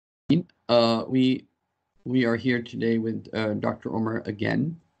We are here today with Dr. Omar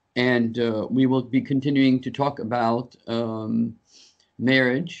again, and we will be continuing to talk about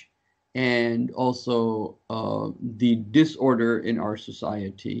marriage and also the disorder in our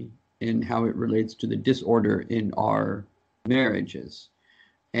society and how it relates to the disorder in our marriages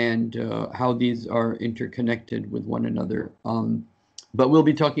and how these are interconnected with one another. But we'll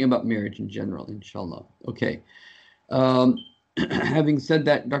be talking about marriage in general, inshallah. Okay. Having said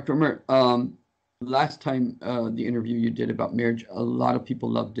that, Dr. Omar, last time the interview you did about marriage, a lot of people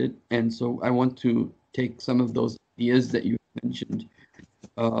loved it. And so I want to take some of those ideas that you mentioned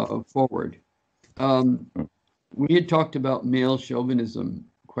forward. We had talked about male chauvinism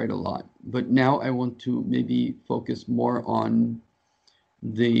quite a lot, but now I want to maybe focus more on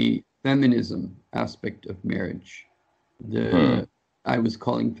the feminism aspect of marriage. I was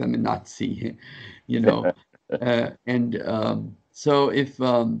calling feminazi, you know. So if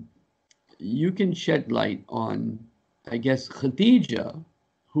you can shed light on, I guess, Khadijah,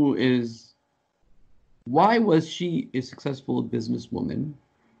 why was she a successful businesswoman,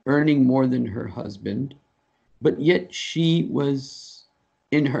 earning more than her husband, but yet she was,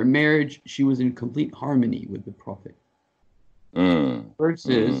 in her marriage, she was in complete harmony with the Prophet.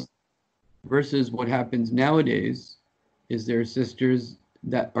 Versus what happens nowadays is there are sisters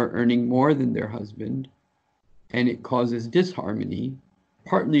that are earning more than their husband, and it causes disharmony,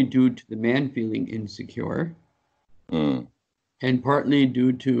 partly due to the man feeling insecure, and partly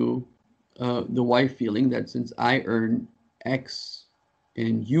due to the wife feeling that since I earn X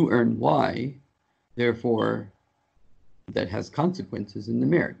and you earn Y, therefore that has consequences in the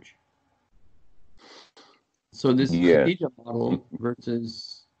marriage. So this Khadijah model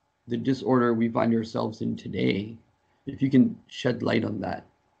versus the disorder we find ourselves in today, if you can shed light on that.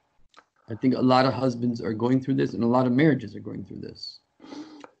 I think a lot of husbands are going through this and a lot of marriages are going through this.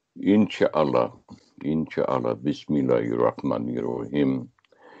 Inshallah, Bismillahirrahmanirrahim.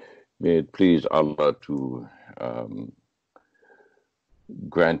 May it please Allah to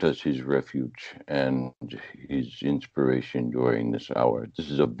grant us his refuge and his inspiration during this hour. This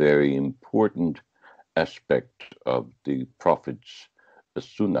is a very important aspect of the Prophet's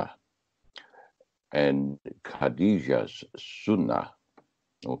sunnah and Khadijah's sunnah.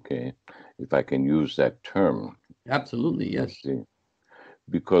 Okay, if I can use that term. Absolutely, yes. Okay.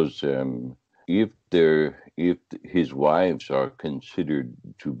 Because if his wives are considered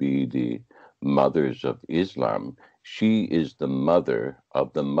to be the mothers of Islam, she is the mother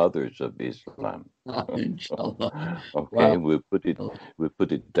of the mothers of Islam. Inshallah. Okay, Wow. we'll put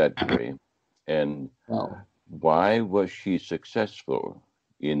it that way. And why was she successful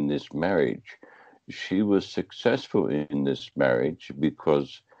in this marriage? She was successful in this marriage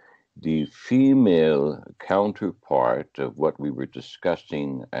because the female counterpart of what we were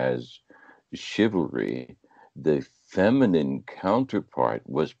discussing as chivalry, the feminine counterpart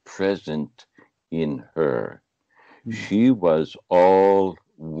was present in her. She was all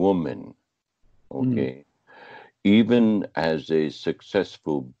woman, okay? Even as a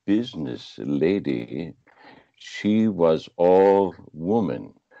successful business lady, she was all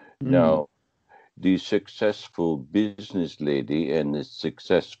woman. Now, the successful business lady and the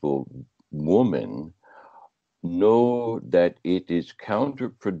successful woman know that it is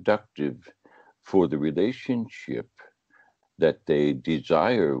counterproductive for the relationship that they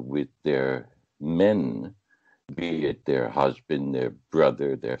desire with their men, be it their husband, their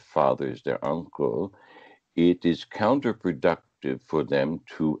brother, their fathers, their uncle. It is counterproductive for them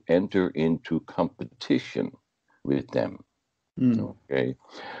to enter into competition with them. Okay.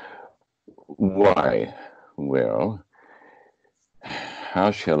 Why? Well,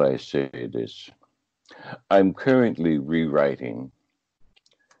 how shall I say this? I'm currently rewriting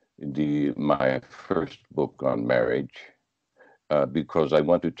my first book on marriage because I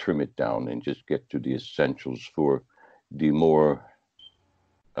want to trim it down and just get to the essentials for the more,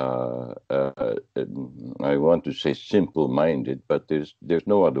 I want to say simple-minded, but there's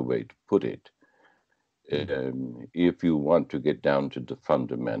no other way to put it. If you want to get down to the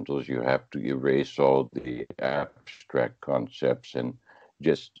fundamentals, you have to erase all the abstract concepts and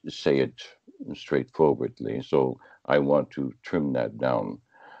just say it straightforwardly. So I want to trim that down.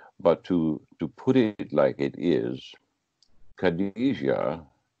 But to put it like it is, Khadijah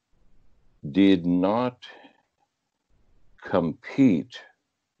did not compete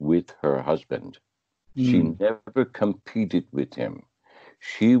with her husband. She never competed with him.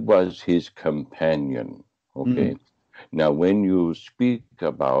 She was his companion, okay? Now, when you speak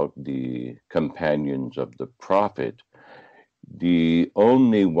about the companions of the Prophet, the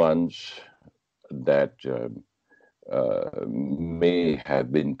only ones that may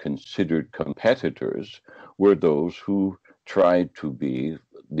have been considered competitors were those who tried to be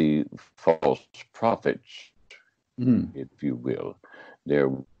the false prophets, if you will. There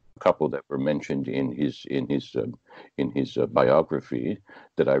were a couple that were mentioned in his biography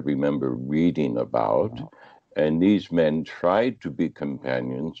that I remember reading about. And these men tried to be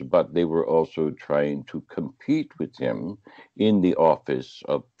companions, but they were also trying to compete with him in the office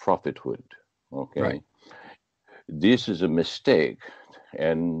of prophethood. Okay. Right. This is a mistake,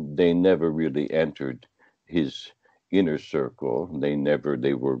 and they never really entered his inner circle. They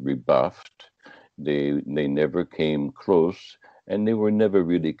were rebuffed. They never came close, and they were never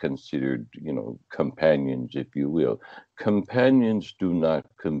really considered, companions, if you will. Companions do not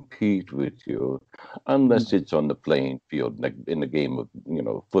compete with you unless it's on the playing field, like in a game of,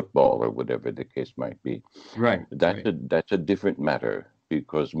 football or whatever the case might be. Right. That's a different matter,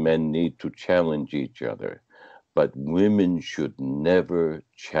 because men need to challenge each other. But women should never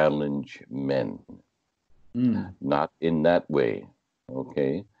challenge men. Not in that way,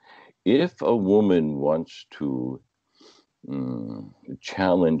 okay? If a woman wants to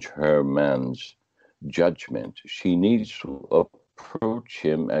challenge her man's judgment, she needs to approach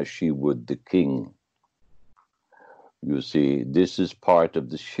him as she would the king. You see, this is part of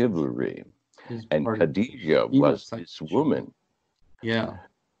the chivalry. And Khadijah was this woman. Yeah.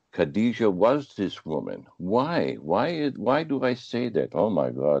 Khadijah was this woman. Why? Why do I say that? Oh my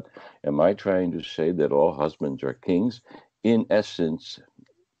God. Am I trying to say that all husbands are kings? In essence,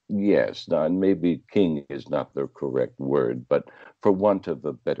 yes. Now, maybe king is not the correct word, but for want of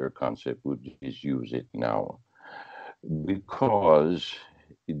a better concept, we'll just use it now. Because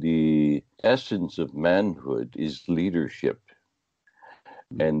the essence of manhood is leadership.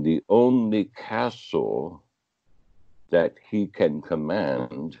 And the only castle that he can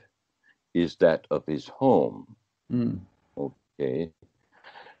command is that of his home. Okay.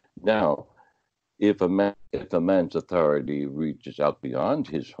 Now, if a man's authority reaches out beyond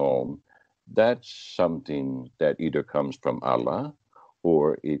his home, that's something that either comes from Allah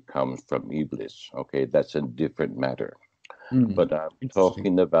or it comes from Iblis. Okay, that's a different matter. But I'm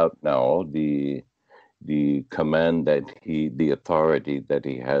talking about now the command the authority that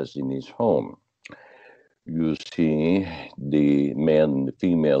he has in his home. You see, the male and the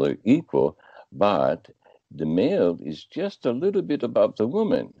female are equal, but the male is just a little bit above the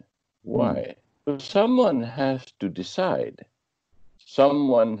woman. Why? Someone has to decide.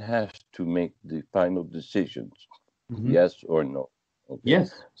 Someone has to make the final decisions, yes or no. Okay?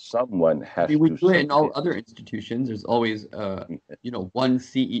 Yes. Someone has we to do it in all submit. other institutions. There's always, one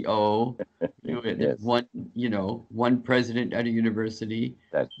CEO. Do it. Yes. One president at a university.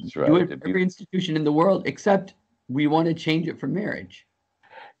 That's right. Do it for every institution in the world, except we want to change it for marriage.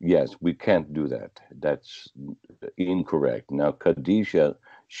 Yes, we can't do that. That's incorrect. Now, Khadijah,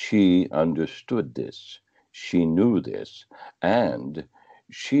 she understood this. She knew this. And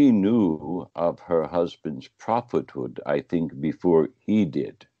she knew of her husband's prophethood, I think, before he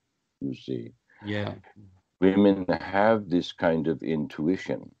did, you see. Yeah. Women have this kind of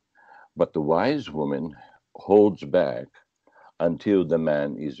intuition. But the wise woman holds back until the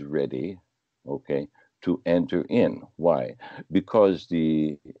man is ready, okay, to enter in. Why? Because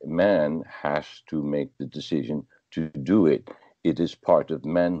the man has to make the decision to do it. It is part of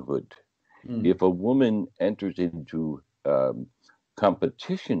manhood. If a woman enters into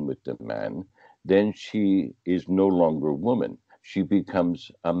competition with the man, then she is no longer a woman. She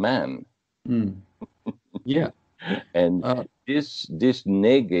becomes a man. Yeah. And this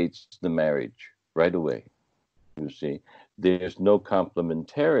negates the marriage right away. You see, there's no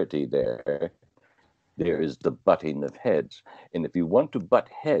complementarity there. There is the butting of heads. And if you want to butt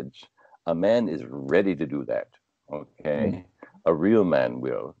heads, a man is ready to do that. Okay. A real man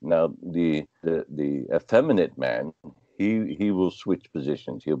will. Now, the effeminate man, he will switch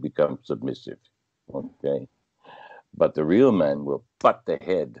positions. He'll become submissive. Okay. But the real man will butt the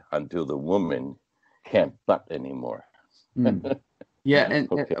head until the woman can't butt anymore. Yeah, and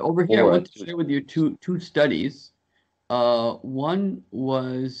over here, I want to share with you two studies. One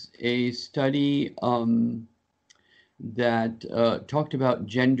was a study that talked about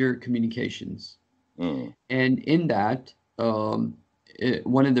gender communications. And in that,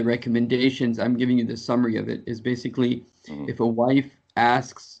 one of the recommendations, I'm giving you the summary of it, is basically if a wife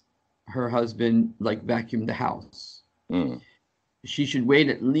asks her husband, like, vacuum the house, she should wait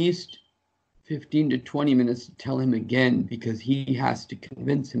at least 15 to 20 minutes to tell him again, because he has to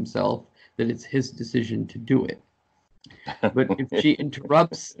convince himself that it's his decision to do it. But if she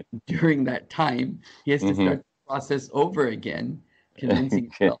interrupts during that time, he has to start the process over again convincing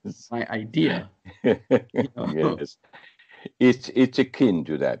yourself Yes. my idea. Yes. It's akin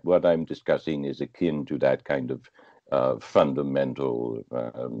to that. What I'm discussing is akin to that kind of fundamental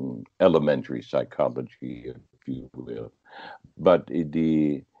elementary psychology, if you will. But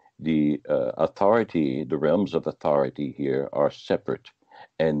the authority, the realms of authority here are separate,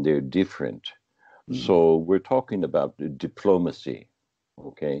 and they're different. Mm. So we're talking about diplomacy,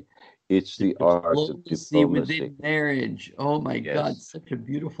 okay? It's The the art of diplomacy diplomacy. within marriage. Oh my God, Yes, such a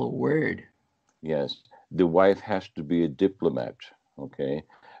beautiful word. yes. The wife has to be a diplomat, okay?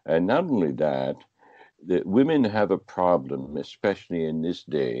 And not only that, the women have a problem, especially in this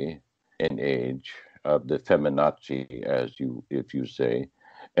day and age of the feminazi, as you, if you say.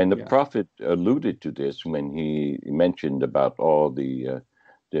 And the Yeah. prophet alluded to this when he mentioned about all the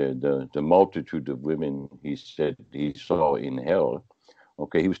multitude of women he said he saw in hell.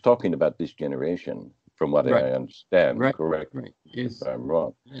 Okay, he was talking about this generation, from what Right. I understand. Right. Correct Right. if Yes. I'm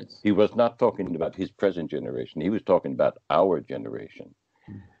wrong. Yes. He was not talking about his present generation. He was talking about our generation.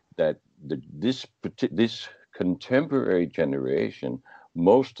 Mm. That this contemporary generation,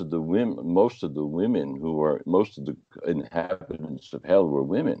 most of the women who are most of the inhabitants of hell were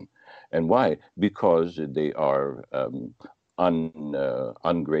women, and why? Because they are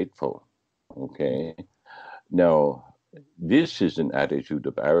ungrateful. Okay, now this is an attitude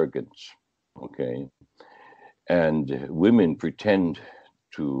of arrogance. Okay, and women pretend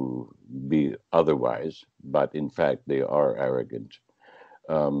to be otherwise, but in fact they are arrogant.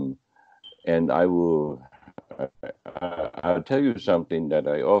 Um, and I'll tell you something that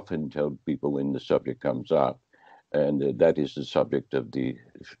I often tell people when the subject comes up, and that is the subject of the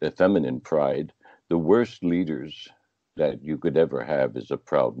feminine pride. The worst leaders that you could ever have is a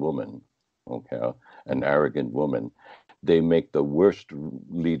proud woman, okay, an arrogant woman. They make the worst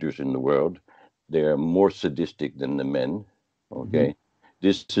leaders in the world. They are more sadistic than the men, Hmm. okay.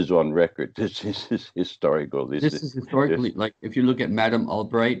 This is on record. This is historical. This is This. historically, like if you look at Madame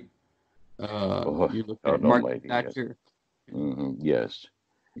Albright, Oh, you look at God Margaret Almighty, yes. Thatcher. Yes,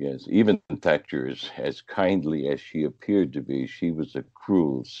 yes. Even Thatcher, as kindly as she appeared to be, she was a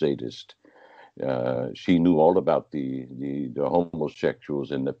cruel sadist. She knew all about the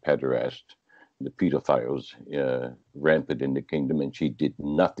homosexuals and the pederasts, the pedophiles rampant in the kingdom, and she did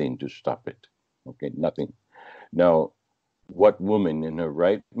nothing to stop it. Okay, nothing. Now, what woman in her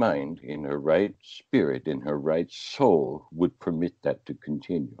right mind, in her right spirit, in her right soul would permit that to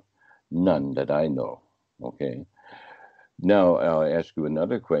continue? None that I know. Okay. Now I'll ask you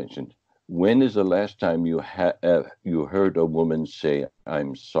another question. When is the last time you heard a woman say,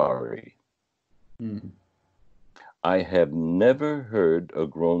 "I'm sorry"? Mm. I have never heard a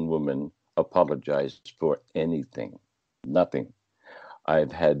grown woman apologize for anything. Nothing.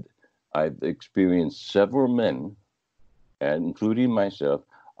 I've had I've experienced several men, and including myself,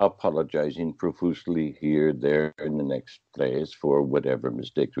 apologizing profusely here, there, in the next place for whatever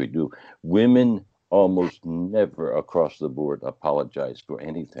mistakes we do. Women almost never across the board apologize for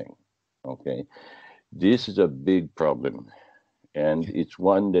anything. Okay. This is a big problem, and Okay. it's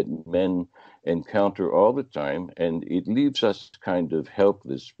one that men encounter all the time, and it leaves us kind of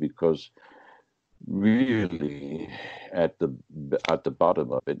helpless because really at the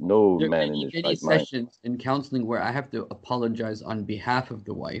bottom of it, no There are man in many, his many right mind. sessions in counseling where I have to apologize on behalf of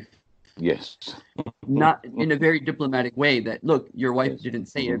the wife, Yes. not in a very diplomatic way that, look, your wife Yes. didn't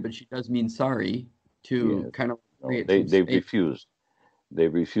say it, Mhm. but she does mean sorry, to Yes. kind of No, create they some they space. refuse. They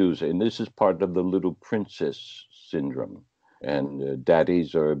refuse, and this is part of the little princess syndrome. And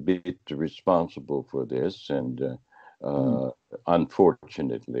daddies are a bit responsible for this, and Mm.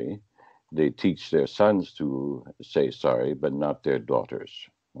 unfortunately, they teach their sons to say sorry, but not their daughters.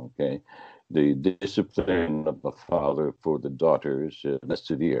 Okay, the discipline of a father for the daughters less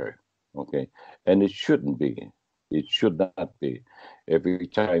severe. Okay, and it shouldn't be. It should not be. Every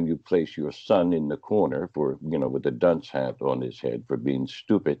time you place your son in the corner for, with a dunce hat on his head for being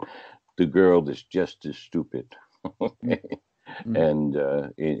stupid, the girl is just as stupid. Mm. Okay, Mm. and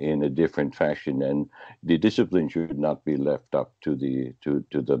in a different fashion. And the discipline should not be left up to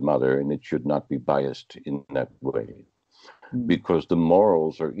the mother, and it should not be biased in that way, Mm. because the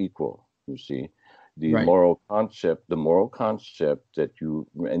morals are equal. You see, Right. the moral concept that you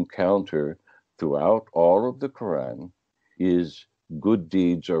encounter throughout all of the Quran is good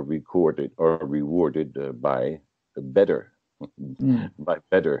deeds are recorded or rewarded by better, Mm. by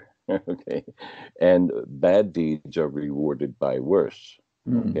better. Okay, and bad deeds are rewarded by worse.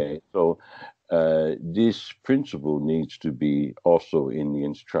 Mm. Okay, so this principle needs to be also in the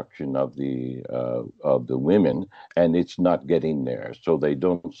instruction of the women, and it's not getting there. So they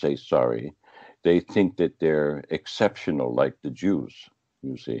don't say sorry. They think that they're exceptional, like the Jews,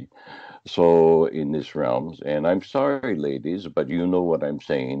 you see. So in this realms, and I'm sorry, ladies, but you know what I'm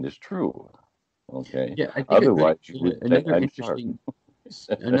saying is true. Okay. Yeah, I think a good Otherwise, you would say, another I'm sorry.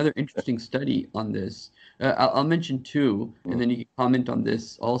 interesting study on this. I'll mention two, and then you can comment on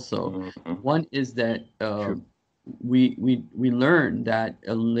this also. Mm-hmm. One is that Sure. we learn that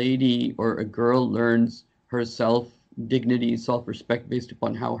a lady or a girl learns her self dignity, self-respect based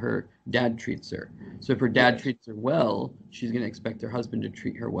upon how her dad treats her. So if her dad Yes. treats her well, she's going to expect her husband to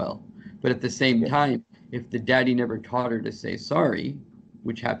treat her well. But at the same Yes. time, if the daddy never taught her to say sorry,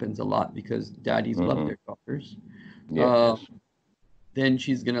 which happens a lot because daddies love Mm-hmm. their daughters, uh, Yes. then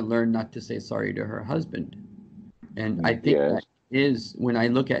she's going to learn not to say sorry to her husband. And I think Yes. that is when I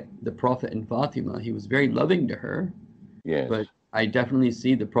look at the Prophet and Fatima, he was very loving to her, Yes. but I definitely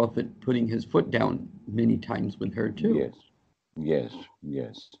see the Prophet putting his foot down many times with her too. Yes. Yes.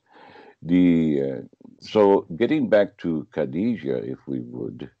 Yes. The so getting back to Khadijah, if we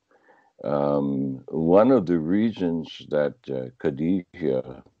would, one of the reasons that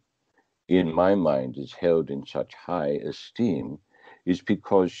Khadijah, in my mind, is held in such high esteem is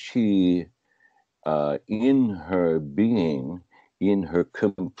because she, in her being, in her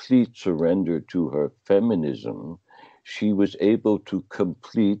complete surrender to her feminism, she was able to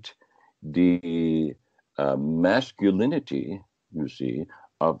complete the masculinity, you see,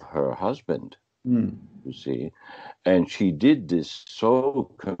 of her husband, Mm, you see. And she did this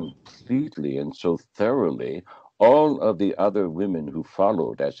so completely and so thoroughly. All of the other women who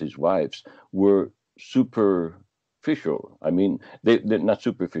followed as his wives were superficial. I mean, they're not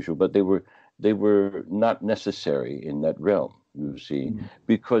superficial, but they were not necessary in that realm, you see, mm.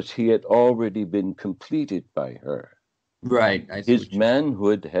 because he had already been completed by her. Right, I see His what you mean.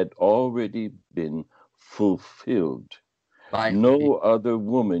 manhood had already been fulfilled. By No other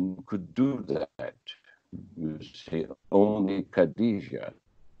woman could do that. You see, only Khadijah.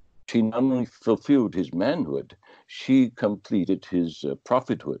 She not only fulfilled his manhood, she completed his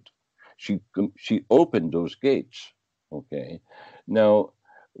prophethood. She opened those gates. Okay, now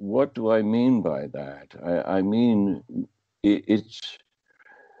what do I mean by that? I mean it's.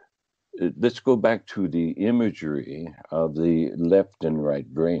 Let's go back to the imagery of the left and right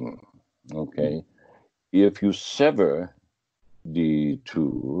brain. Mm, Okay, if you sever the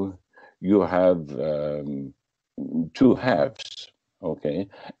two, you have two halves, okay?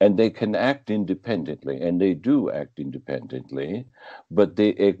 And they can act independently, and they do act independently, but they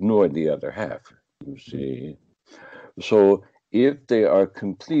ignore the other half, you mm, see. So if they are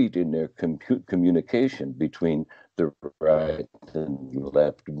complete in their communication between the right and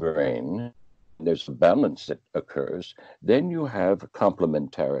left brain, there's a balance that occurs, then you have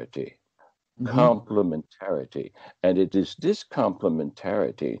complementarity. mhm. Complementarity. And it is this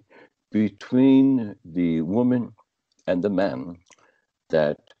complementarity between the woman and the man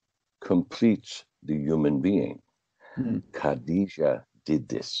that completes the human being. Mm, Khadijah did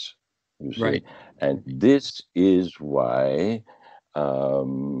this, you see. right. And this is why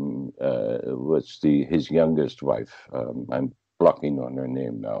what's the his youngest wife? I'm blocking on her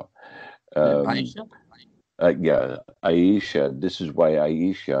name now. Um, Aisha? yeah, Aisha. This is why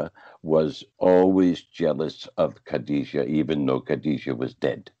Aisha was always jealous of Khadijah, even though Khadijah was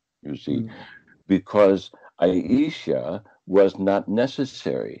dead. You see, Mm, because Aisha was not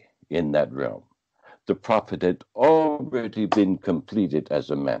necessary in that realm. The prophet had already been completed as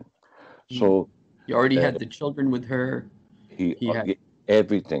a man. mm. So He already uh, had the children with her. he He had,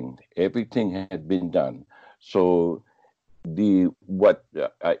 everything had been done. So the what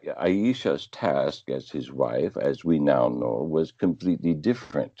Aisha's task as his wife, as we now know, was completely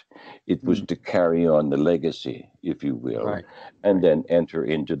different. It was mm, to carry on the legacy, if you will, right, and right. then enter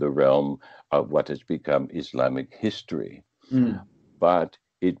into the realm of what has become Islamic history. Mm. But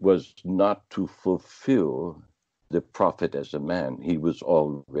it was not to fulfill the prophet as a man. He was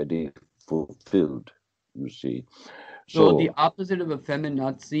already fulfilled, you see. So the So, opposite of a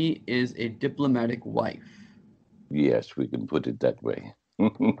feminazi is a diplomatic wife. yes, we can put it that way.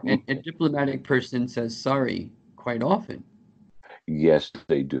 And a diplomatic person says sorry quite often. Yes,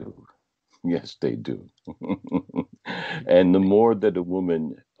 they do. Yes, they do. And the more that a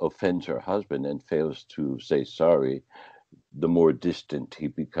woman offends her husband and fails to say sorry, the more distant he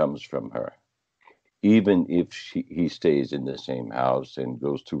becomes from her. Even if he stays in the same house and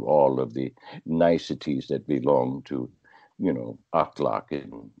goes through all of the niceties that belong to, akhlaq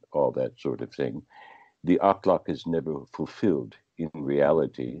and all that sort of thing, the akhlaq is never fulfilled in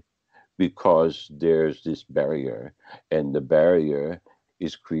reality because there's this barrier, and the barrier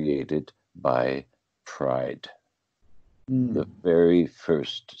is created by pride, Mm, the very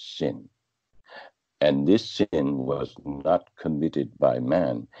first sin. And this sin was not committed by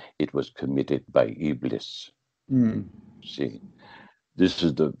man, it was committed by Iblis. Mm. See, this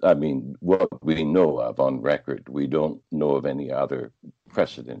is what we know of on record. We don't know of any other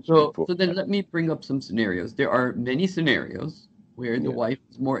precedents before So then that. let me bring up some scenarios. There are many scenarios where the Yes, wife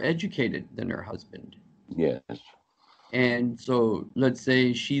is more educated than her husband. yes. And so let's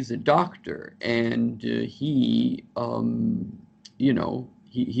say she's a doctor and he's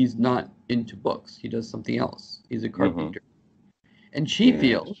not into books. He does something else. He's a Hmm. carpenter. And Yes.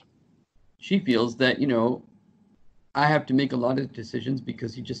 she feels that, I have to make a lot of decisions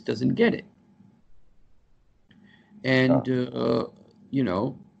because he just doesn't get it. Uh, And, you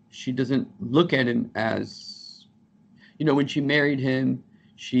know, she doesn't look at him as, when she married him,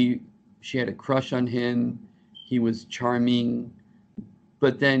 she she had a crush on him. He was charming.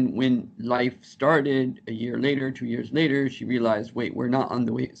 But then when life started a year later, 2 years later, she realized, wait, we're not on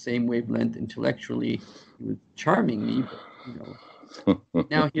the same wavelength intellectually. He was charming me, but,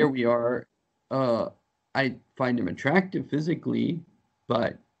 now here we are. Uh, I find him attractive physically,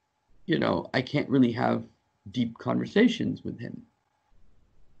 but, I can't really have deep conversations with him.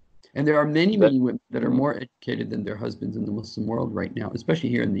 And there are many, that many women that are mm, more educated than their husbands in the Muslim world right now, especially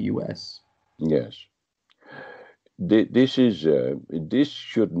here in the US. yes. This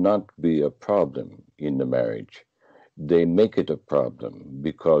should not be a problem in the marriage. They make it a problem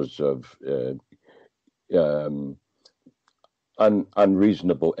because of um,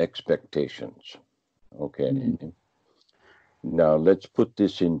 unreasonable expectations. Okay. Mm, Now let's put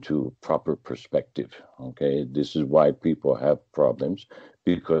this into proper perspective. Okay. This is why people have problems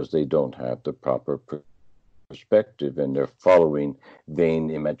because they don't have the proper perspective and they're following vain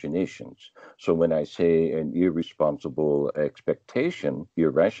imaginations. So when I say an irresponsible expectation,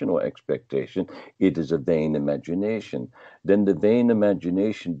 irrational expectation, it is a vain imagination. Then the vain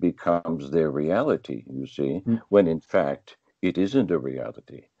imagination becomes their reality, you see, mm, when in fact it isn't a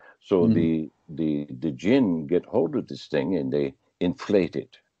reality. So mm, the jinn get hold of this thing and they inflate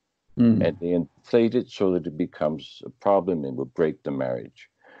it. And mm, they inflate it so that it becomes a problem and will break the marriage.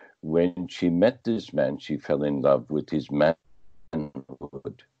 When she met this man, she fell in love with his manhood.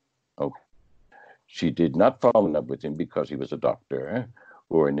 Okay. She did not fall in love with him because he was a doctor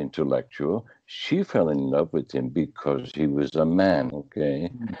or an intellectual. She fell in love with him because he was a man.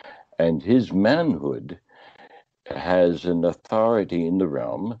 Okay. mm, And his manhood has an authority in the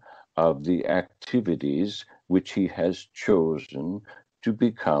realm of the activities which he has chosen to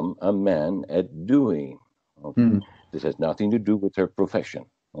become a man at doing. Okay. mm, This has nothing to do with her profession.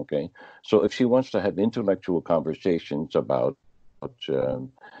 Okay. So if she wants to have intellectual conversations about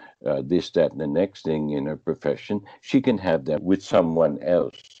this, that, and the next thing in her profession, she can have them with someone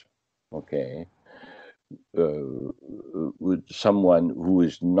else. Okay. Uh, with someone who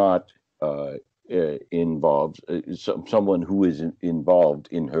is not involved, someone who is involved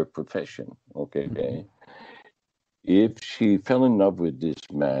in her profession. mm, Okay. If she fell in love with this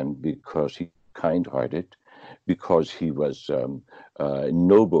man because he kind-hearted, because he was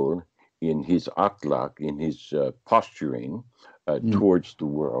noble in his akhlaq, in his posturing mm, towards the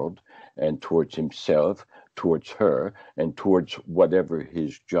world and towards himself, towards her, and towards whatever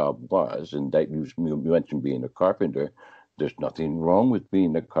his job was, and that you mentioned being a carpenter. There's nothing wrong with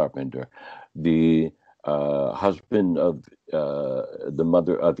being a carpenter. The husband of the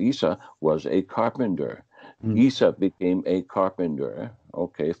mother of Isa was a carpenter. mm, Esau became a carpenter,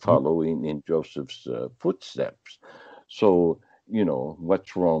 okay, mm. following in Joseph's footsteps. So,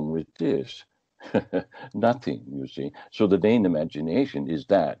 what's wrong with this? Nothing, you see. So the vain imagination is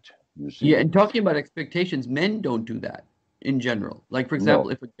that, you Yeah, see. and talking about expectations, men don't do that in general. Like, for example,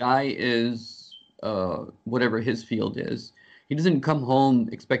 No, if a guy is whatever his field is, he doesn't come home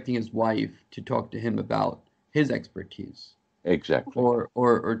expecting his wife to talk to him about his expertise exactly.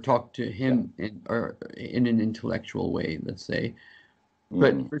 or talk to Yeah. him in an intellectual way, let's say.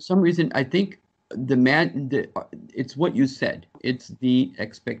 But Hmm. for some reason, I think it's what you said. It's the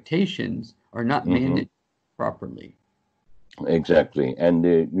expectations are not Hmm. managed properly. Exactly. And,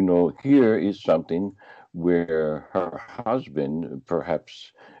 here is something where her husband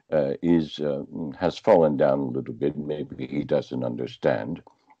perhaps has fallen down a little bit. Maybe he doesn't understand.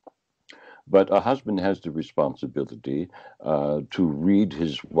 But a husband has the responsibility to read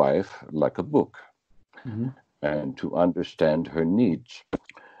his wife like a book Mhm. and to understand her needs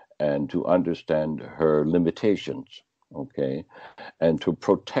and to understand her limitations, okay, and to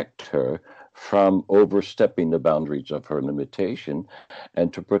protect her from overstepping the boundaries of her limitation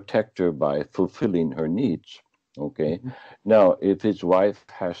and to protect her by fulfilling her needs, okay. Mhm. Now, if his wife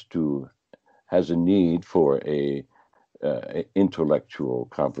has a need for a intellectual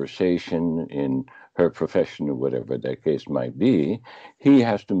conversation in her profession or whatever that case might be, he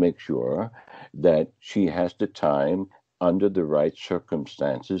has to make sure that she has the time under the right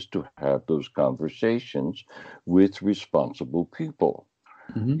circumstances to have those conversations with responsible people.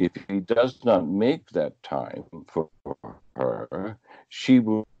 Mm-hmm. If he does not make that time for her, she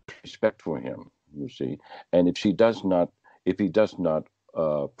will respect for him, you see. And if he does not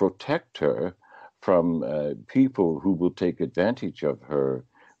protect her from people who will take advantage of her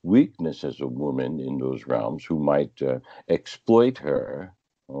weakness as a woman in those realms, who might exploit her,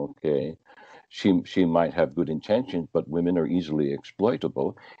 okay, she might have good intentions, but women are easily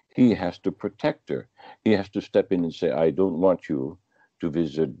exploitable. He has to protect her. He has to step in and say, I don't want you to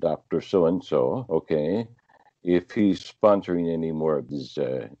visit Dr. So and so, okay? If he's sponsoring any more of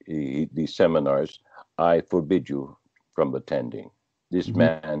these seminars, I forbid you from attending. This Mm-hmm.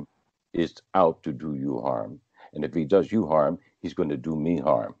 man is out to do you harm. And if he does you harm, he's going to do me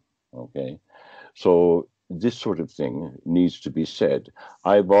harm, okay? So this sort of thing needs to be said.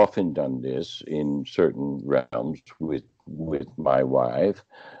 I've often done this in certain realms with my wife.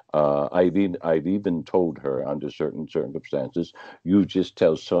 I've even told her under certain circumstances, you just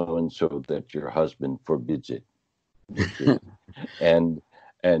tell so and so that your husband forbids it. You see, and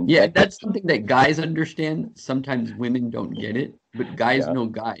Yeah, that that's gets, something that guys understand. Sometimes women don't get it, but guys yeah, know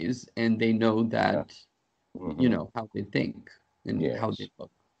guys, and they know yeah, that, hmm, how they think and how they yes.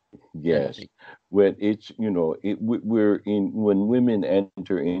 look at Yes, things. when it's we're in when women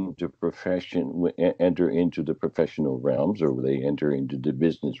enter into enter into the professional realms, or they enter into the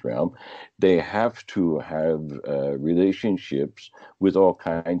business realm, they have to have relationships with all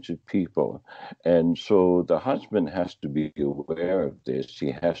kinds of people, and so the husband has to be aware of this.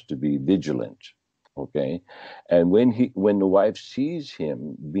 He has to be vigilant. Okay, and when the wife sees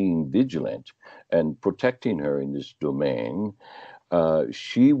him being vigilant and protecting her in this domain,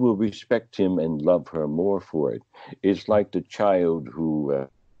 she will respect him and love her more for it. It's like the child who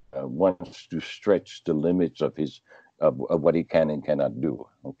wants to stretch the limits of what he can and cannot do.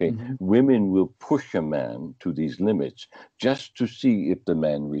 Okay, Hmm. women will push a man to these limits just to see if the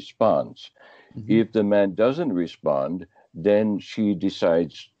man responds. Hmm. If the man doesn't respond, then she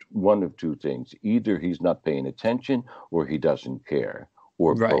decides one of two things: either he's not paying attention, or he doesn't care,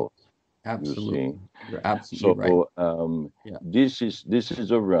 or Right. both. You see. Absolutely. You're absolutely right. So Yeah. this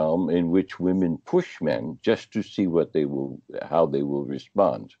is a realm in which women push men just to see how they will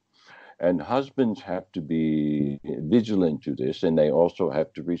respond, and husbands have to be vigilant to this, and they also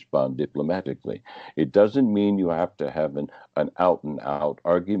have to respond diplomatically. It doesn't mean you have to have an out and out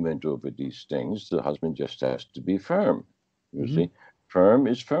argument over these things. The husband just has to be firm. You Hmm. see, firm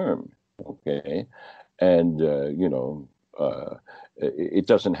is firm. Okay, and it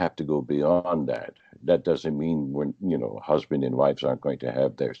doesn't have to go beyond that. That doesn't mean when husband and wives aren't going to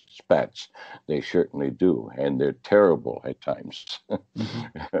have their spats. They certainly do, and they're terrible at times. Hmm.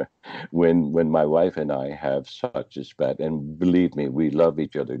 When my wife and I have such a spat, and believe me, we love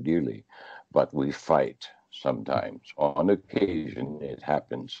each other dearly, but we fight sometimes. On occasion, it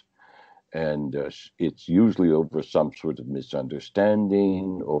happens, and it's usually over some sort of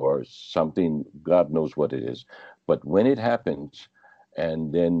misunderstanding or something. God knows what it is. But when it happens,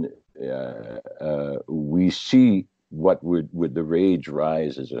 and then we see what would the rage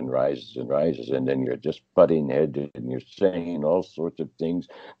rises and rises and rises, and then you're just butting heads and you're saying all sorts of things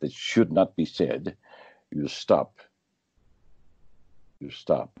that should not be said. You stop. You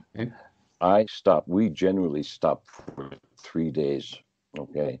stop. Okay. I stop. We generally stop for 3 days.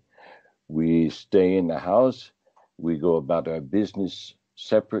 Okay, we stay in the house, we go about our business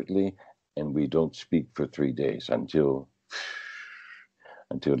separately, and we don't speak for 3 days until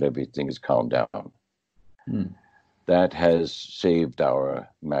everything is calmed down. Mm. That has saved our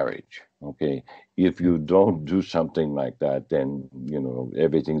marriage. Okay. If Okay. you don't do something like that, then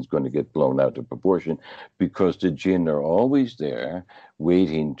everything's going to get blown out of proportion, because the jinn are always there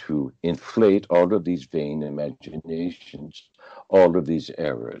waiting to inflate all of these vain imaginations, all of these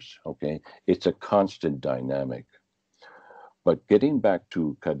errors. Okay. It's a constant dynamic. But getting back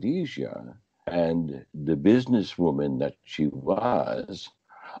to Khadijah and the businesswoman that she was,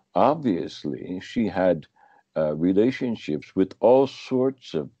 obviously she had relationships with all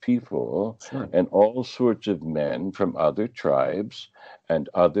sorts of people Sure. and all sorts of men from other tribes and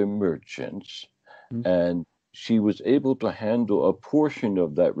other merchants, Mm. and she was able to handle a portion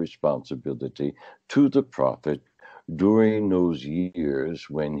of that responsibility to the prophet during those years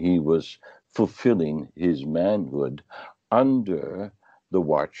when he was fulfilling his manhood under the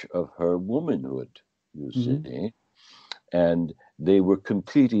watch of her womanhood, you Hmm. see. And they were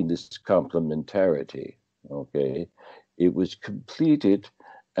completing this complementarity. Okay, it was completed,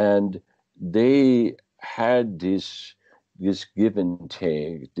 and they had this give and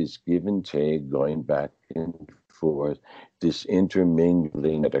take going back and forth, this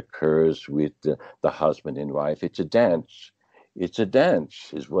intermingling that occurs with the husband and wife. It's a dance. It's a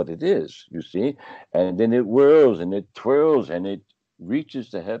dance, is what it is, you see. And then it whirls and it twirls and it reaches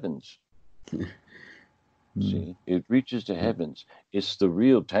the heavens. See, it reaches the heavens. It's the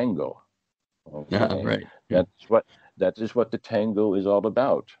real tango. Okay, Right. that is what the tango is all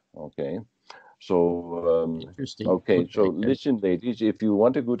about. Okay, so Interesting. okay, so Okay. listen, ladies, if you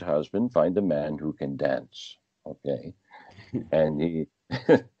want a good husband, find a man who can dance. Okay, and he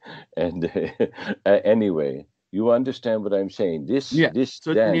and anyway, you understand what I'm saying. This Yeah. this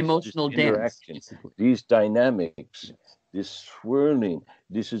So it's an dance, this emotional dance, interaction, basically. these dynamics, this swirling,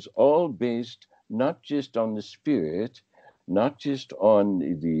 this is all based not just on the spirit, not just on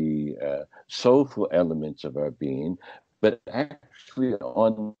the soulful elements of our being, but actually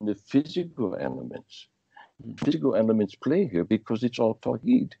on the physical elements. Physical elements play here because it's all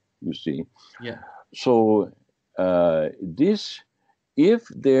tawhid, you see. Yeah. So this, if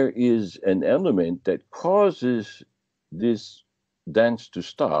there is an element that causes this dance to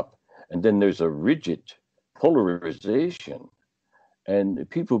stop, and then there's a rigid polarization, and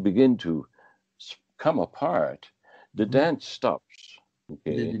people begin to come apart, the dance stops.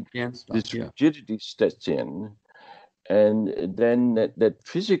 Okay, The dance this stops. Yeah. rigidity sets in, and then the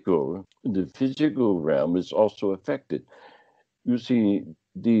physical realm is also affected. You see,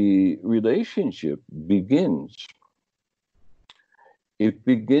 the relationship begins. It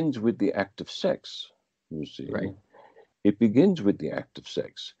begins with the act of sex. You see, Right. it begins with the act of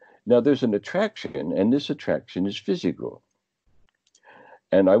sex. Now, there's an attraction, and this attraction is physical.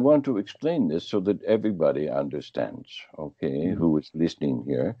 And I want to explain this so that everybody understands, okay, who is listening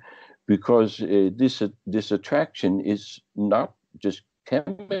here, because this attraction is not just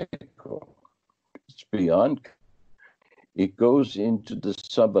chemical; it's beyond. It goes into the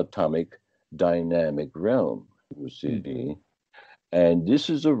subatomic dynamic realm. You see, and this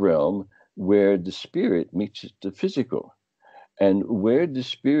is a realm where the spirit meets the physical, and where the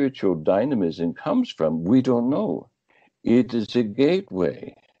spiritual dynamism comes from, we don't know. It is a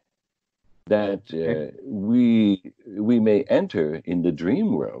gateway that we may enter in the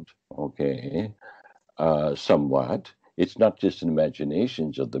dream world, okay, somewhat. It's not just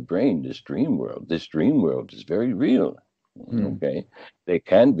imaginations of the brain, this dream world. This dream world is very real, okay? They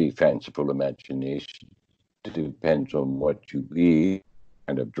can be fanciful imagination. It depends on what you eat,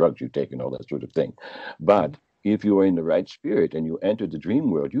 kind of drugs you take, and all that sort of thing. But if you are in the right spirit and you enter the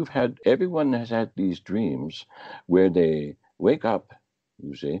dream world, everyone has had these dreams where they wake up,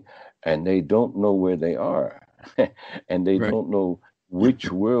 you see, and they don't know where they are, and they Right. don't know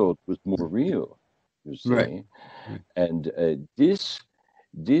which world was more real, you Right. see. And this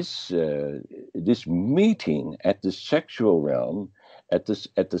this meeting at the sexual realm, at the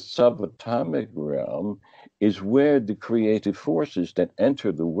subatomic realm, is where the creative forces that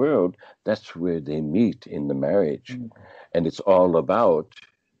enter the world, that's where they meet in the marriage. And it's all about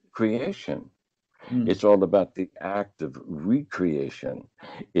creation. It's all about the act of recreation.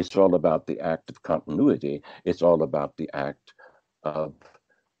 It's all about the act of continuity. It's all about the act of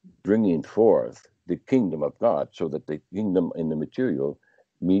bringing forth the kingdom of God, so that the kingdom in the material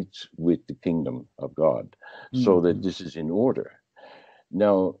meets with the kingdom of God, so that this is in order.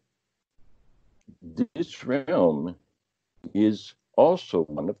 Now, this realm is also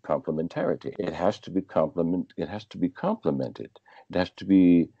one of complementarity. It has to be it has to be complemented. It has to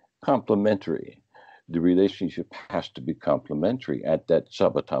be complementary. The relationship has to be complementary at that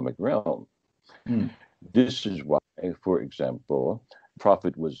subatomic realm. This is why, for example,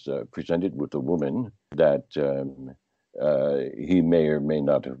 Prophet was presented with a woman that he may or may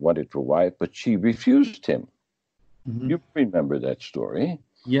not have wanted for wife, but she refused him. You remember that story?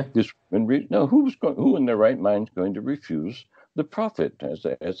 Yeah. This woman, now who in their right mind is going to refuse the Prophet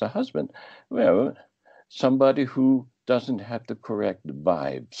as a husband? Well, somebody who doesn't have the correct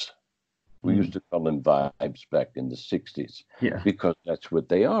vibes. We used to call them vibes back in the 60s, because that's what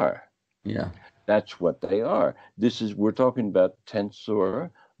they are. Yeah. That's what they are. We're talking about tensor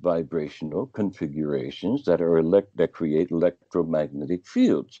vibrational configurations that create electromagnetic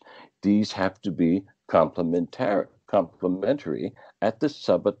fields. These have to be complementary at the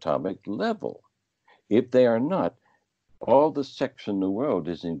subatomic level. If they are not, all the sex in the world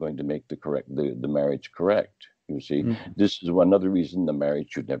isn't going to make the marriage correct. You see, this is another reason the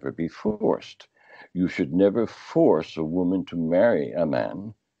marriage should never be forced. You should never force a woman to marry a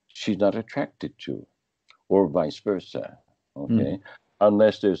man she's not attracted to, or vice versa. Okay,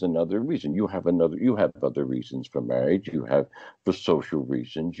 unless there's another reason. You have other reasons for marriage. You have for social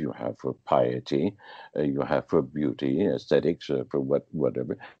reasons. You have for piety. You have for beauty, aesthetics, for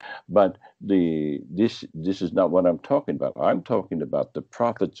whatever. But this is not what I'm talking about. I'm talking about the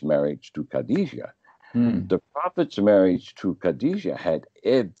Prophet's marriage to Khadijah. Mm. The Prophet's marriage to Khadijah had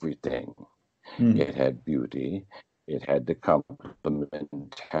everything. Mm. It had beauty. It had the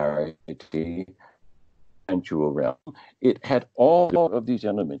complementarity, sensual realm. It had all of these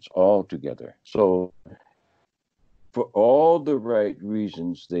elements all together. So, for all the right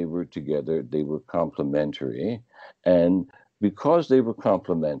reasons, they were together. They were complementary, and because they were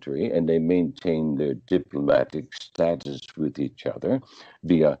complementary and they maintained their diplomatic status with each other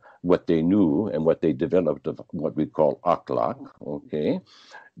via what they knew and what they developed of what we call akhlaq, okay,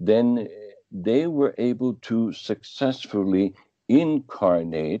 then they were able to successfully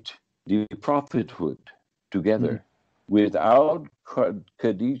incarnate the prophethood Mm. together. Without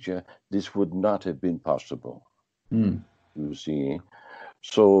Khadijah, this would not have been possible, Mm. you see.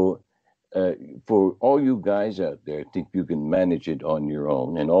 So, uh, for all you guys out there think you can manage it on your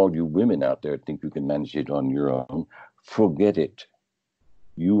own, and all you women out there think you can manage it on your own, forget it.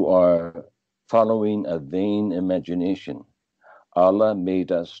 You are following a vain imagination. Allah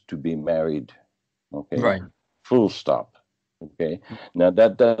made us to be married, okay? Right. Full stop, okay? Now,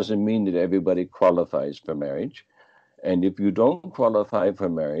 that doesn't mean that everybody qualifies for marriage. And if you don't qualify for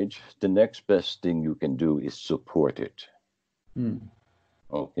marriage, the next best thing you can do is support it, Mm.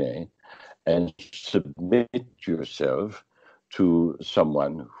 okay? And submit yourself to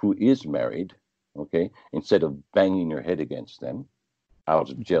someone who is married, okay? Instead of banging your head against them out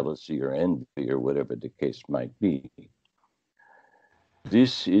of jealousy or envy or whatever the case might be.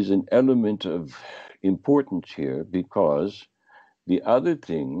 This is an element of importance here because the other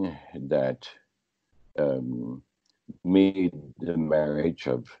thing that um, made the marriage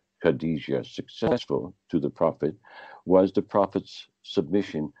of Khadijah successful to the Prophet was the Prophet's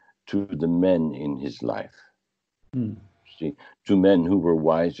submission to the men in his life. Mm. See, to men who were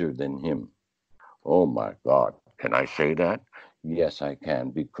wiser than him. Oh my God, can I say that? Yes, I can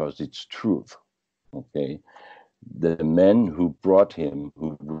because it's truth. Okay, the men who brought him,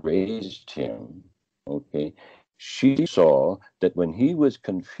 who raised him, okay, she saw that when he was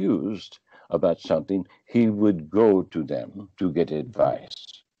confused about something, he would go to them to get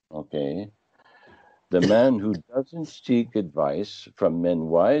advice, okay? The man who doesn't seek advice from men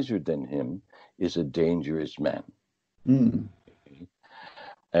wiser than him is a dangerous man. Mm. Okay?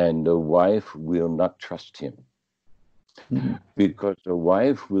 And the wife will not trust him Mm. because the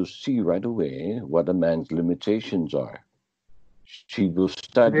wife will see right away what a man's limitations are. She will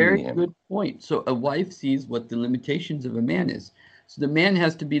study Very him. good point. So a wife sees what the limitations of a man is. So the man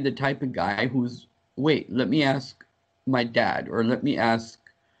has to be the type of guy who's, wait, let me ask my dad, or let me ask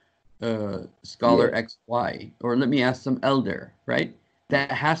scholar Yes, XY, or let me ask some elder, right?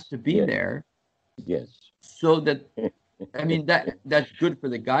 That has to be yes, there yes. so that, I mean, that's good for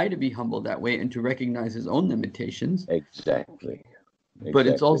the guy to be humble that way and to recognize his own limitations, Exactly, but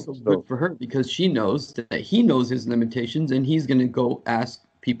it's exactly. also good So, for her because she knows that he knows his limitations and he's going to go ask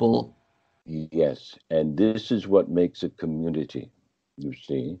people. yes, and this is what makes a community, you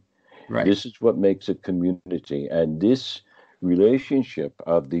see. Right. This is what makes a community. And this relationship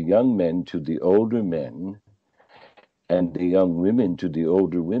of the young men to the older men and the young women to the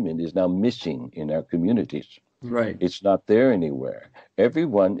older women is now missing in our communities. Right. It's not there anywhere.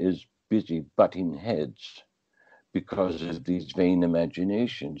 Everyone is busy butting heads because of these vain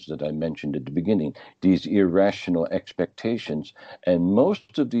imaginations that I mentioned at the beginning, these irrational expectations. And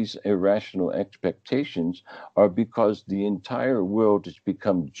most of these irrational expectations are because the entire world has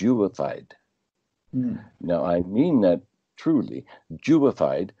become Jewified. Mm. Now, I mean that truly,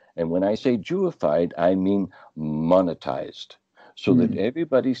 Jewified. And when I say Jewified, I mean monetized. So that Mm.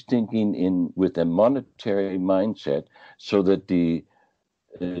 everybody's thinking in with a monetary mindset, so that the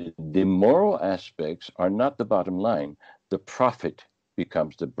moral aspects are not the bottom line. The profit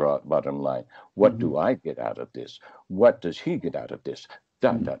becomes the bottom line. What Mhm. do I get out of this? What does he get out of this?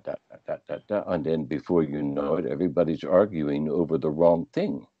 Da, Mm. da, da, da, da, da, da. And then before you know it, everybody's arguing over the wrong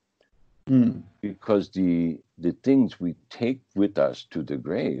thing Mm. because the things we take with us to the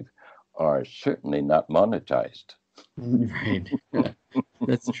grave are certainly not monetized. Right.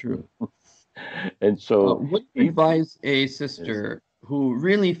 That's true. And so, Would you if advise a sister who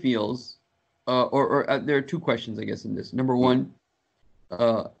really feels, there are two questions, I guess, in this. Number yeah, one,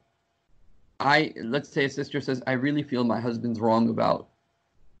 uh, let's say a sister says, I really feel my husband's wrong about,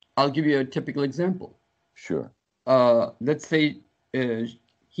 I'll give you a typical example. sure, Let's say uh,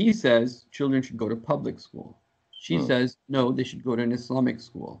 he says children should go to public school. She mm, says, no, they should go to an Islamic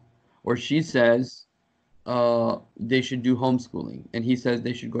school. Or she says, they should do homeschooling. And he says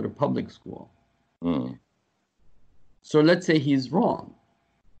they should go to public school. mm. So let's say he's wrong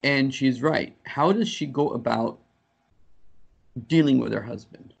and she's right. How does she go about dealing with her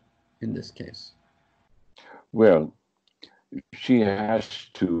husband in this case? Well, she has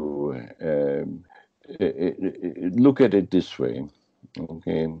to look at it this way.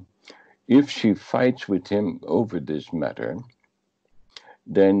 Okay. If she fights with him over this matter,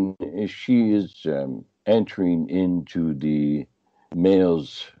 then she is entering into the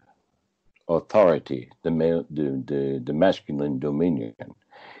male's authority, the masculine dominion.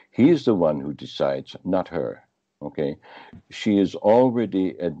 He is the one who decides, not her. Okay, she has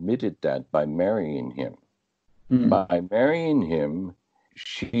already admitted that by marrying him. Mm, By marrying him,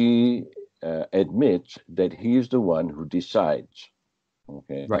 she admits that he is the one who decides.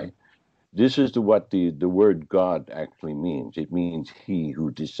 right. Okay, this is what the word God actually means. It means he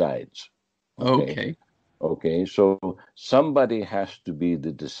who decides. Okay, Okay. okay. So somebody has to be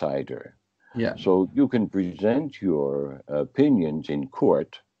the decider. Yeah. So you can present your opinions in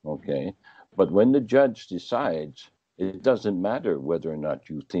court, okay, but when the judge decides, it doesn't matter whether or not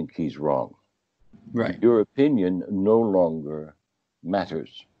you think he's wrong. Right. Your opinion no longer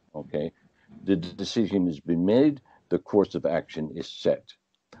matters, okay? The decision has been made, the course of action is set.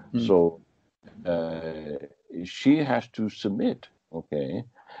 Mm, So uh, she has to submit, okay?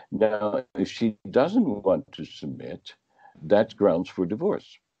 Now, if she doesn't want to submit, that's grounds for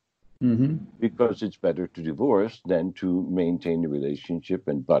divorce, mm-hmm. because it's better to divorce than to maintain a relationship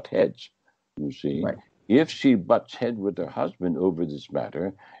and butt heads. You see, Right. if she butts head with her husband over this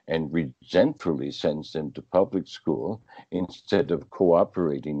matter and resentfully sends them to public school instead of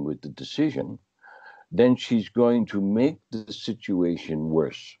cooperating with the decision, then she's going to make the situation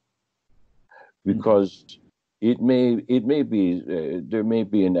worse, Mm, because it may be there may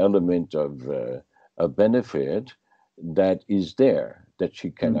be an element of a benefit that is there that she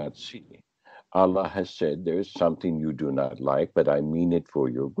mm, cannot see. Allah has said, there is something you do not like, but I mean it for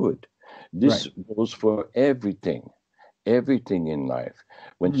your good. right. This goes for everything in life.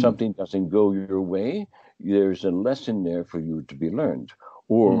 When Mm, something doesn't go your way, there's a lesson there for you to be learned.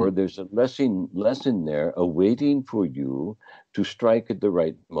 mm, Or there's a lesson there awaiting for you to strike at the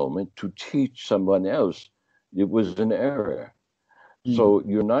right moment to teach someone else it was an error. mm, So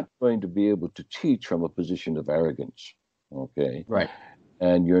you're not going to be able to teach from a position of arrogance. Okay. right.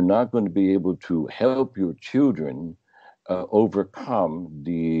 And you're not going to be able to help your children overcome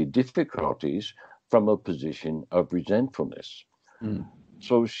the difficulties from a position of resentfulness. Mm,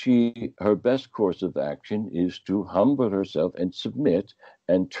 So her best course of action is to humble herself and submit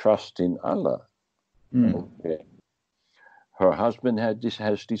and trust in Allah. mm, Okay. Her husband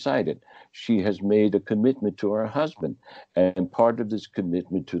has decided. She has made a commitment to her husband. And part of this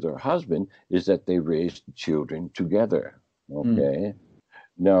commitment to their husband is that they raise children together. mm, Okay.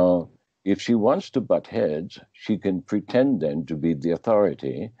 Now, if she wants to butt heads, she can pretend then to be the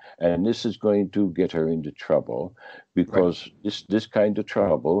authority, and this is going to get her into trouble, right. because this kind of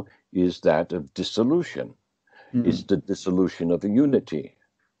trouble is that of dissolution. It's Mm, the dissolution of a unity,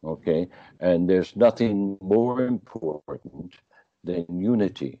 okay? And there's nothing more important than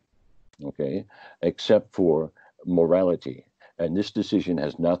unity, okay, except for morality. And this decision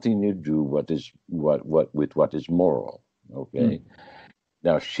has nothing to do with what is moral, mm, okay?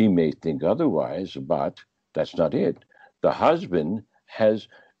 Now, she may think otherwise, but that's not it. The husband has,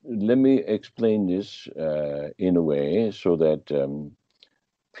 let me explain this in a way so that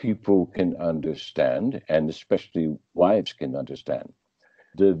people can understand, and especially wives can understand.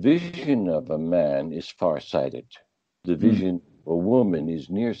 The vision of a man is farsighted. The mm, vision of a woman is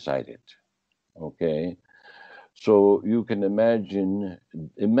nearsighted. Okay? So you can imagine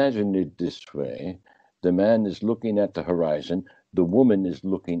it this way. The man is looking at the horizon, the woman is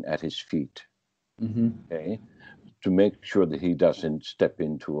looking at his feet, mm-hmm. okay, to make sure that he doesn't step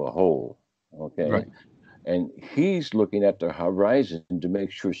into a hole, okay? Right. And he's looking at the horizon to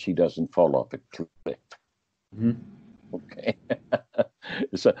make sure she doesn't fall off a cliff, Mm-hmm. okay?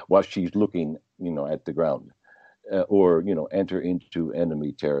 So while she's looking, at the ground, or enter into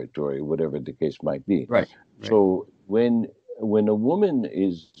enemy territory, whatever the case might be. Right. Right. So when a woman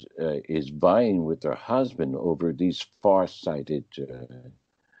is vying with her husband over these far-sighted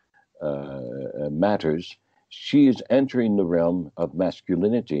matters, she is entering the realm of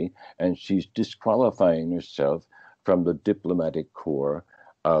masculinity, and she's disqualifying herself from the diplomatic core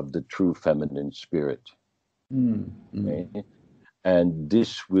of the true feminine spirit. Mm, mm, Okay? And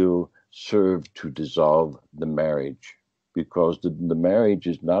this will serve to dissolve the marriage. because the marriage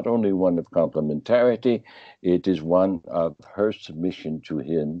is not only one of complementarity, it is one of her submission to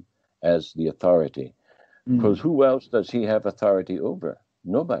him as the authority. Because who else does he have authority over?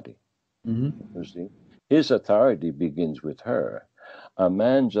 Nobody. You see, his authority begins with her. A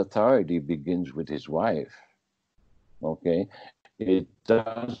man's authority begins with his wife. Okay, it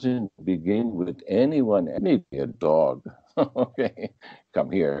doesn't begin with anyone, maybe a dog. Okay,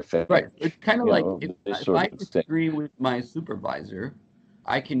 come here, fetch. Right. It's kind of You like know, if, this if sort I of thing. disagree with my supervisor,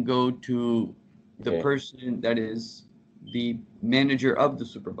 I can go to the Yeah. person that is the manager of the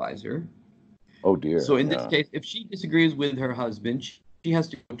supervisor. Oh dear. So in this Yeah. case, if she disagrees with her husband, she has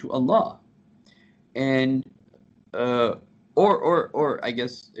to go to Allah. And or I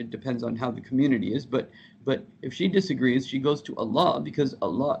guess it depends on how the community is, but if she disagrees, she goes to Allah because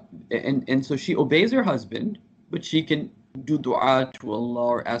Allah and so she obeys her husband, but she can do dua to Allah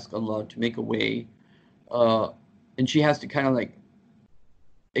or ask Allah to make a way, and she has to kind of like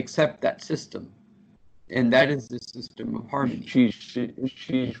accept that system, and that is the system of harmony.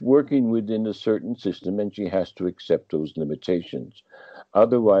 She's working within a certain system, and she has to accept those limitations.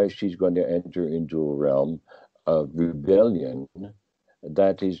 Otherwise, she's going to enter into a realm of rebellion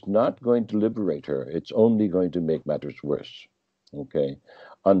that is not going to liberate her. It's only going to make matters worse. Okay,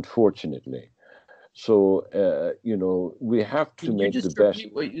 unfortunately. So we have to Can you make the just best.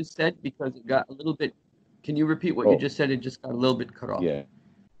 repeat what you said because it got a little bit? Can you repeat what you Oh, just said? It just got a little bit cut off. yeah.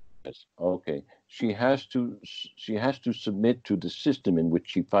 Yes. Okay. She has to submit to the system in which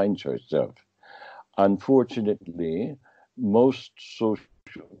she finds herself. Unfortunately,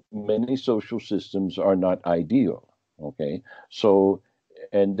 many social systems are not ideal. Okay. So,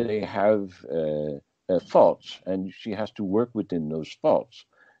 and they have faults, and she has to work within those faults.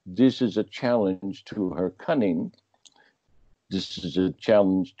 This is a challenge to her cunning. This is a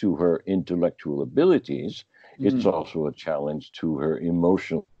challenge to her intellectual abilities. It's also a challenge to her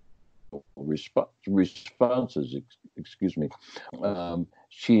emotional responses, excuse me.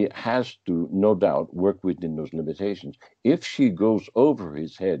 She has to, no doubt, work within those limitations. If she goes over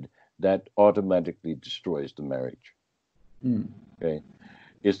his head, that automatically destroys the marriage. Okay,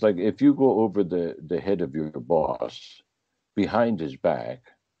 it's like if you go over the head of your boss behind his back.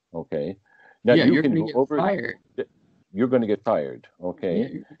 Okay, now Yeah, you you're can gonna go get over. fired. You're going to get fired. Yeah, Okay,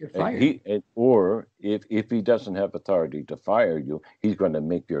 you're gonna get fired. or if he doesn't have authority to fire you, he's going to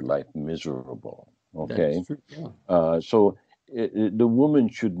make your life miserable. That is Okay, true. Yeah. so the woman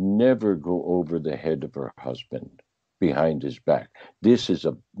should never go over the head of her husband behind his back. This is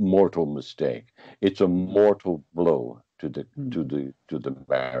a mortal mistake. It's a mortal blow to the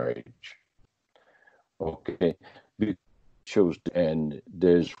marriage. Okay, shows, and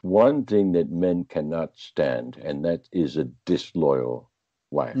there's one thing that men cannot stand, and that is a disloyal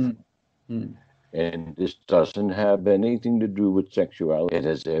wife. And this doesn't have anything to do with sexuality. It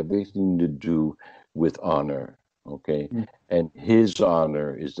has everything to do with honor. Okay, and his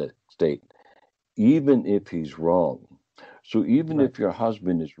honor is at stake, even if he's wrong. So even Right. if your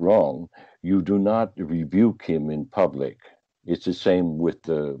husband is wrong, you do not rebuke him in public. It's the same with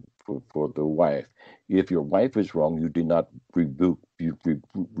for the wife. If your wife is wrong, you do not rebuke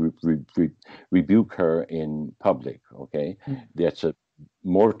her in public. Okay, that's a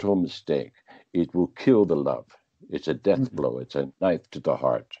mortal mistake. It will kill the love. It's a death blow. It's a knife to the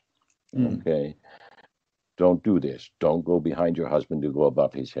heart. Okay, don't do this. Don't go behind your husband to go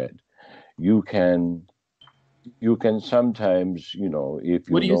above his head. You can sometimes, if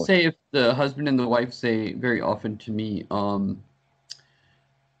What you do you know. say if the husband and the wife say very often to me,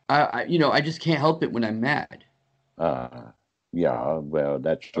 I just can't help it when I'm mad. Yeah, well,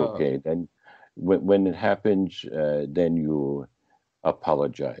 that's Uh, okay. Then when it happens, then you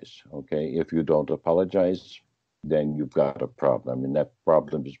apologize. Okay, if you don't apologize, then you've got a problem, and that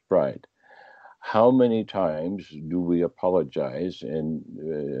problem is pride. How many times do we apologize and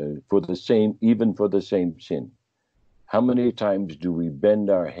even for the same sin? How many times do we bend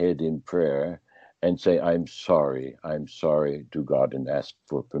our head in prayer and say, I'm sorry to God, and ask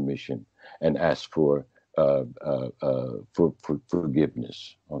for permission and ask for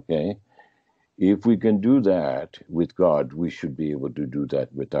forgiveness? Okay. If we can do that with God, we should be able to do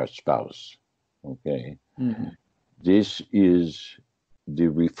that with our spouse. Okay. This is the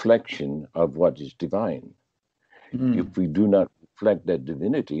reflection of what is divine. If we do not reflect that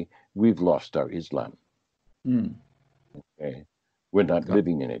divinity, we've lost our Islam. Okay? We're not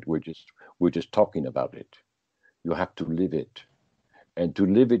living in it. We're just talking about it. You have to live it. And to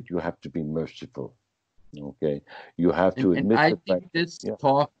live it, you have to be merciful. Okay? You have to and admit I the fact. think this Yeah.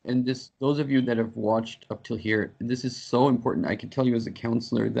 talk and those of you that have watched up till here, this is so important. I can tell you as a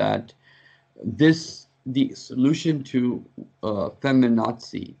counselor that this the solution to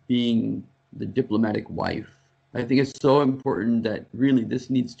feminazi being the diplomatic wife. I think it's so important that really this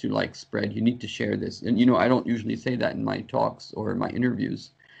needs to like spread. You need to share this. And I don't usually say that in my talks or my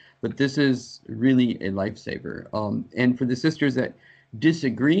interviews, but this is really a lifesaver. And for the sisters that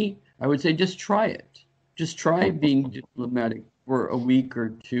disagree, I would say just try it. Just try being diplomatic for a week or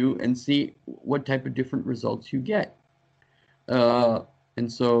two and see what type of different results you get.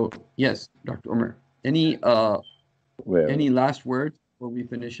 And so, yes, Dr. Omar, Well, any last words before we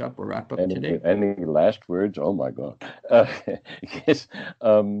finish up or wrap up today? any last words? Oh my God. Yes.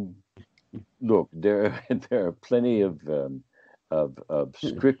 Look, there are plenty of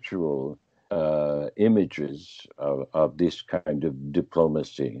scriptural images of this kind of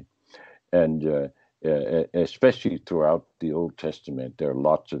diplomacy, and especially throughout the Old Testament, there are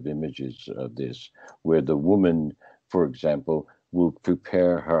lots of images of this, where the woman, for example, will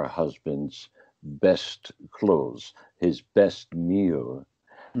prepare her husband's best clothes, his best meal,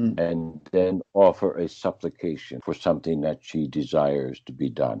 Mm, and then offer a supplication for something that she desires to be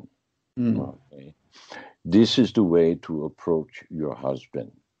done. mm, Okay. This is the way to approach your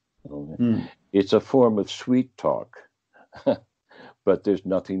husband. Okay. mm, It's a form of sweet talk, but there's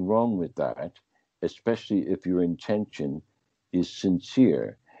nothing wrong with that, especially if your intention is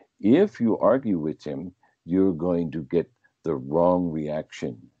sincere. If you argue with him, you're going to get the wrong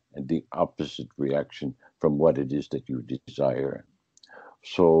reaction and the opposite reaction from what it is that you desire.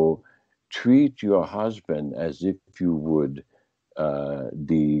 So treat your husband as if you would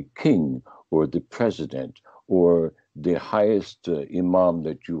the king or the president or the highest imam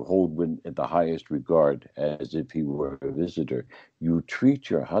that you hold in the highest regard, as if he were a visitor. You treat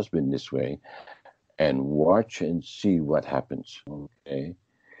your husband this way and watch and see what happens. Okay,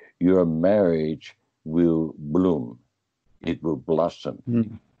 your marriage will bloom. It will blossom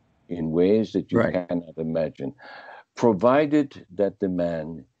mm. in ways that you Right. cannot imagine, provided that the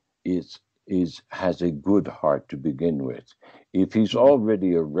man has a good heart to begin with. If he's Mm,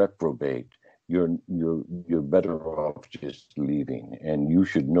 already a reprobate, you're better off just leaving, and you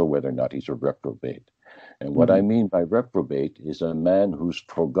should know whether or not he's a reprobate. And what I mhm, mean by reprobate is a man who's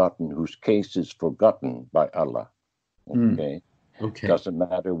forgotten, whose case is forgotten by Allah. mm. Okay, Okay. doesn't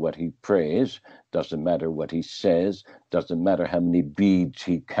matter what he prays, doesn't matter what he says, doesn't matter how many beads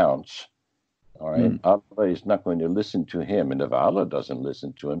he counts. All right. Mm, Allah is not going to listen to him. And if Allah doesn't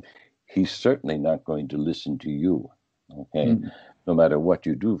listen to him, he's certainly not going to listen to you. Okay. mm, No matter what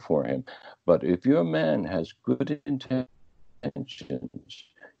you do for him. But if your man has good intentions,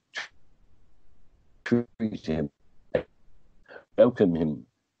 treat him, welcome him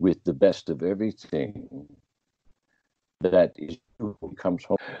with the best of everything that is when he comes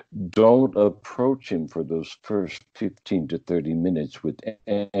home. Don't approach him for those first 15 to 30 minutes with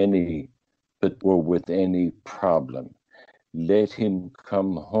any problem. Let him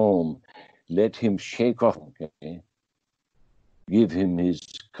come home. Let him shake off. Okay? Give him his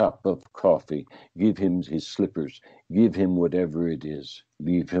cup of coffee. Give him his slippers. Give him whatever it is.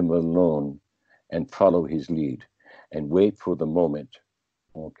 Leave him alone and follow his lead and wait for the moment,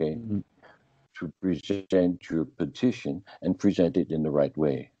 okay, mm, to present your petition and present it in the right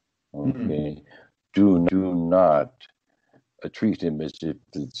way. mm, Okay. Do not treat him as if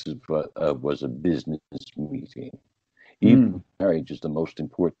this was a business meeting. mm. Even marriage is the most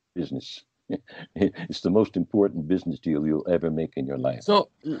important business. It's the most important business deal you'll ever make in your life. So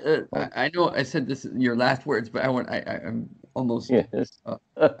Oh, I know I said this is your last words, but I'm almost yes.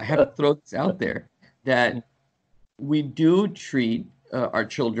 I have to throw this out there that we do treat our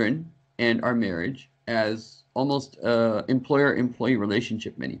children and our marriage as almost employer-employee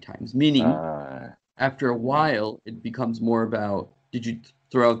relationship many times, meaning Ah, after a while it becomes more about did you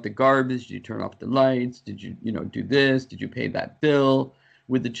throw out the garbage, did you turn off the lights, did you do this, did you pay that bill?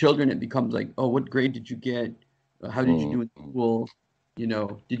 With the children it becomes like, oh, what grade did you get? How did you mm, do in school?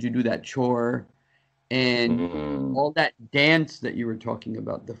 Did you do that chore? And mm, all that dance that you were talking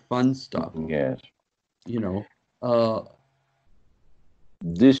about, the fun stuff, yes. you know uh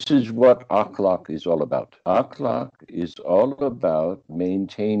This is what akhlaq is all about. Akhlaq is all about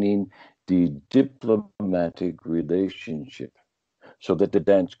maintaining the diplomatic relationship so that the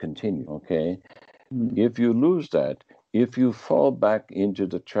dance continues. Okay. mm, If you lose that, if you fall back into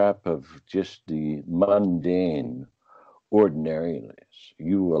the trap of just the mundane ordinariness,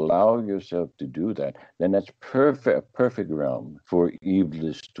 you allow yourself to do that, then that's perfect realm for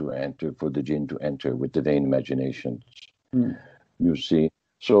Iblis to enter, for the jinn to enter with the vain imaginations. mm, You see,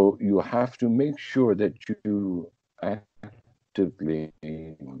 so you have to make sure that you actively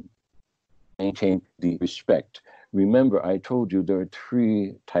maintain the respect. Remember, I told you there are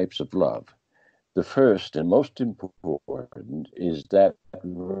three types of love. The first and most important is that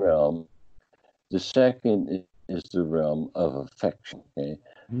realm. The second is the realm of affection. Okay?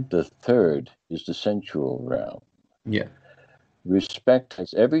 Mm-hmm. The third is the sensual realm. Yeah. Respect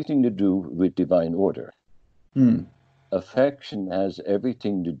has everything to do with divine order. Mm. Affection has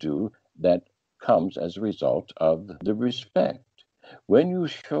everything to do that comes as a result of the respect. When you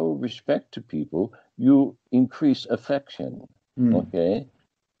show respect to people, you increase affection. Mm. Okay?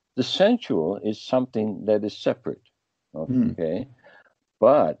 The sensual is something that is separate. Mm. Okay?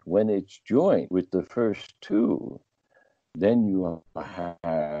 But when it's joined with the first two, then you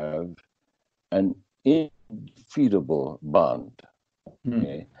have an indefeasible bond. Mm.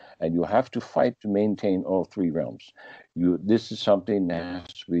 Okay? And you have to fight to maintain all three realms. This is something that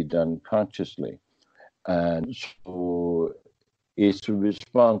has to be done consciously. And so it's a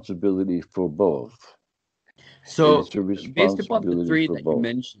responsibility for both. So, It's a based upon the responsibility three for that you both.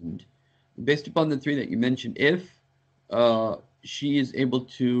 mentioned, if she is able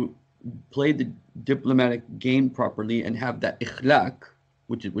to play the diplomatic game properly and have that ikhlaq,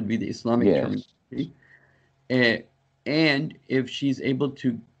 which would be the Islamic Yes. terminology, uh, and if she's able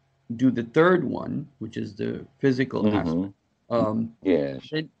to do the third one, which is the physical aspect, Hmm. um, Yes.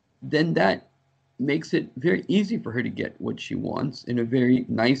 then that makes it very easy for her to get what she wants in a very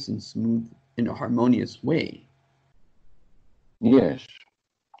nice and smooth, in a harmonious way. Yes.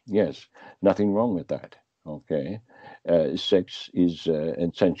 Yes. Nothing wrong with that. Okay. Sex is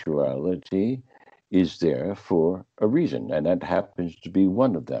and sensuality is there for a reason, and that happens to be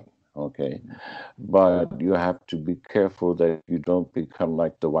one of them. Okay. But you have to be careful that you don't become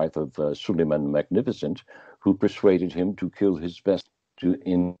like the wife of Suleiman the Magnificent, who persuaded him to kill his best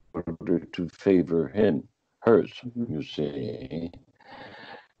in order to favor hers, Mhm. you see.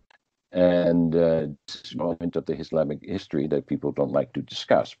 And this is an element of the Islamic history that people don't like to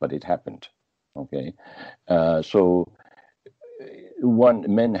discuss, but it happened. Okay. So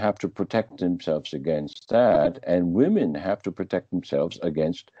men have to protect themselves against that, and women have to protect themselves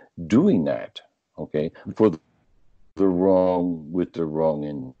against doing that. Okay. For the wrong with the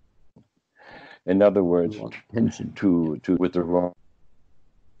wrong in other words, Wrong tension. to with the wrong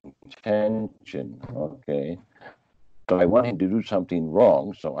intention. Okay. So I want him to do something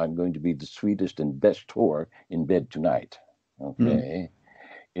wrong, so I'm going to be the sweetest and best whore in bed tonight. Mm. Okay.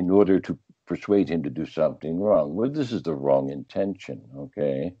 In order to persuade him to do something wrong. Well, this is the wrong intention.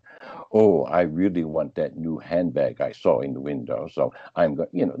 Okay. Oh, I really want that new handbag I saw in the window, so I'm going.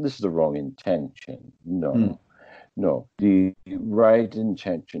 This is the wrong intention. Mm. No. No, the right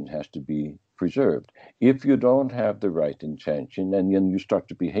intention has to be preserved. If you don't have the right intention and then you start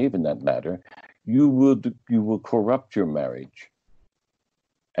to behave in that matter, you will corrupt your marriage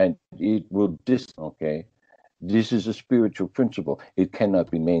and it will okay. This is a spiritual principle. It cannot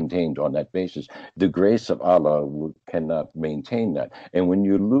be maintained on that basis. The grace of Allah cannot maintain that. And when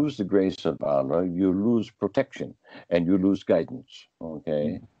you lose the grace of Allah, you lose protection and you lose guidance.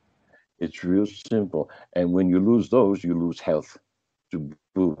 Okay. It's real simple. And when you lose those, you lose health to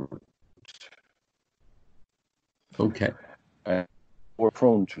boot. Okay. And we're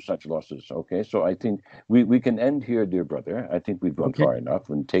prone to such losses. Okay. So I think we can end here, dear brother. I think we've gone Okay. far enough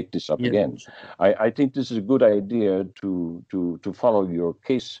and take this up Yes. again. I think this is a good idea to follow your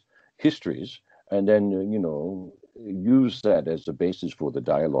case histories and then, use that as the basis for the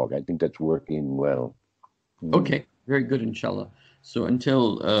dialogue. I think that's working well. Okay. Very good, inshallah. So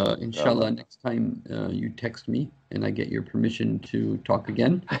until Inshallah. inshallah next time you text me and I get your permission to talk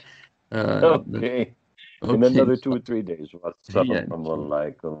again. Okay. In Okay. another 2 or 3 days. Yeah. Wassalamu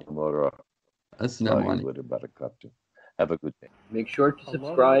alaikum wa Assalamu rahmatullahi alaikum. wa barakatuh. Have a good day. Make sure to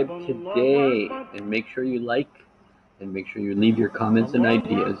subscribe today and make sure you like and make sure you leave your comments and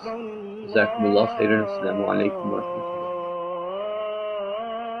ideas. Jazakumullah khairan. Assalamu alaikum wa rahmatullah.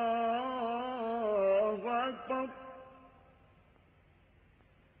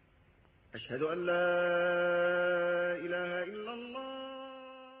 أشهد أن لا إله إلا